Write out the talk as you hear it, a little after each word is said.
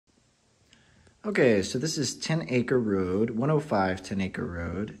Okay, so this is 10 Acre Road, 105 10 Acre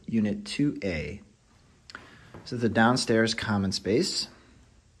Road, Unit 2A. This is the downstairs common space.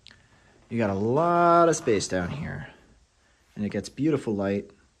 You got a lot of space down here, and it gets beautiful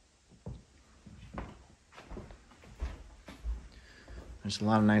light. There's a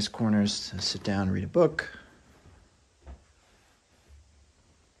lot of nice corners to sit down and read a book.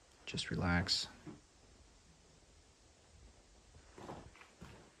 Just relax.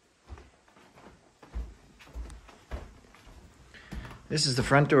 This is the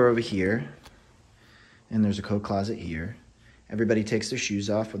front door over here, and there's a coat closet here. Everybody takes their shoes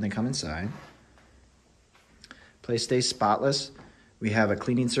off when they come inside. Place stays spotless. We have a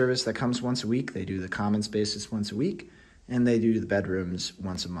cleaning service that comes once a week. They do the common spaces once a week, and they do the bedrooms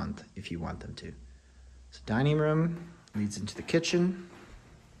once a month if you want them to. So dining room leads into the kitchen.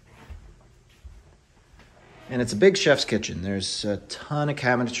 And it's a big chef's kitchen. There's a ton of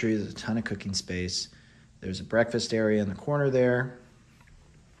cabinetry, there's a ton of cooking space. There's a breakfast area in the corner there.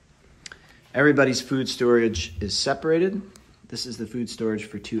 Everybody's food storage is separated. This is the food storage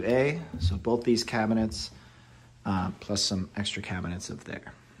for 2A. So both these cabinets, plus some extra cabinets up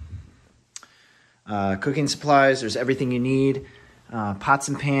there. Cooking supplies, there's everything you need. Pots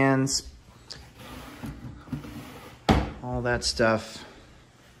and pans, all that stuff.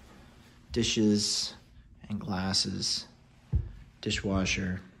 Dishes and glasses,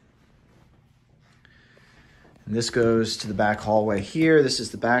 dishwasher. And this goes to the back hallway here. This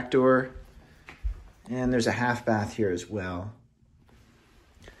is the back door. And there's a half bath here as well.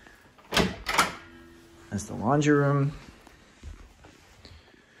 That's the laundry room.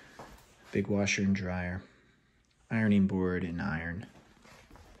 Big washer and dryer. Ironing board and iron.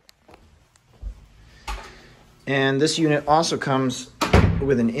 And this unit also comes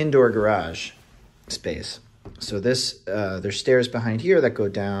with an indoor garage space. So this, there's stairs behind here that go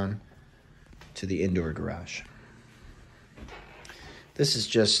down to the indoor garage. This is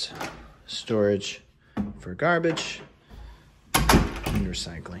just storage for garbage and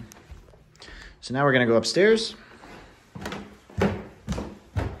recycling. So now we're gonna go upstairs.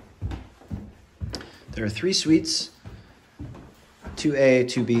 There are 3 suites, 2A,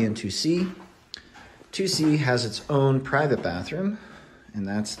 2B, and 2C. 2C has its own private bathroom, and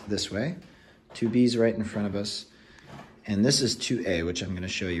that's this way. 2B is right in front of us. And this is 2A, which I'm gonna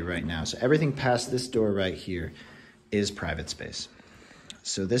show you right now. So everything past this door right here is private space.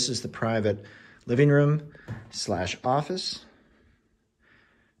 So this is the private living room / office.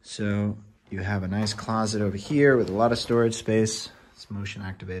 So you have a nice closet over here with a lot of storage space. It's motion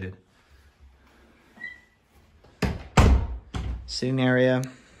activated. Sitting area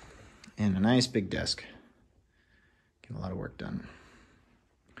and a nice big desk. Get a lot of work done.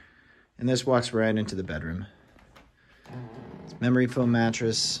 And this walks right into the bedroom. It's memory foam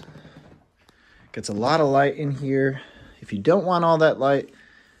mattress. Gets a lot of light in here. If you don't want all that light,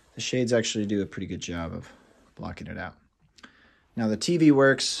 the shades actually do a pretty good job of blocking it out. Now the TV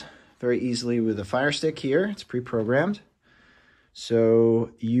works very easily with a Fire Stick here. It's pre-programmed.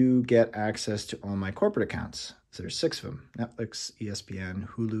 So you get access to all my corporate accounts. So there's 6 of them: Netflix, ESPN,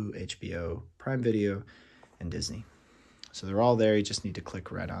 Hulu, HBO, Prime Video, and Disney. So they're all there. You just need to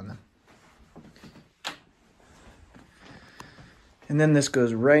click right on them. And then this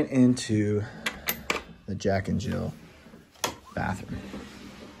goes right into the Jack and Jill bathroom.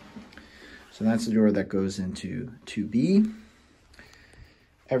 So that's the door that goes into 2B.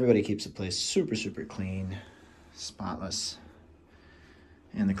 Everybody keeps the place super, super clean, spotless.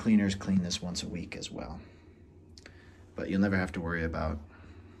 And the cleaners clean this once a week as well. But you'll never have to worry about,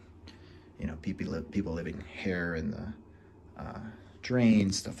 you know, people leaving hair in the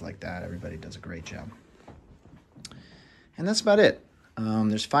drain, stuff like that. Everybody does a great job. And that's about it.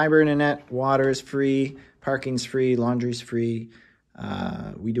 There's fiber internet, water is free, parking's free, laundry's free.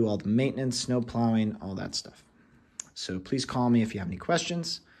 We do all the maintenance, snow plowing, all that stuff. So please call me if you have any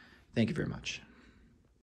questions. Thank you very much.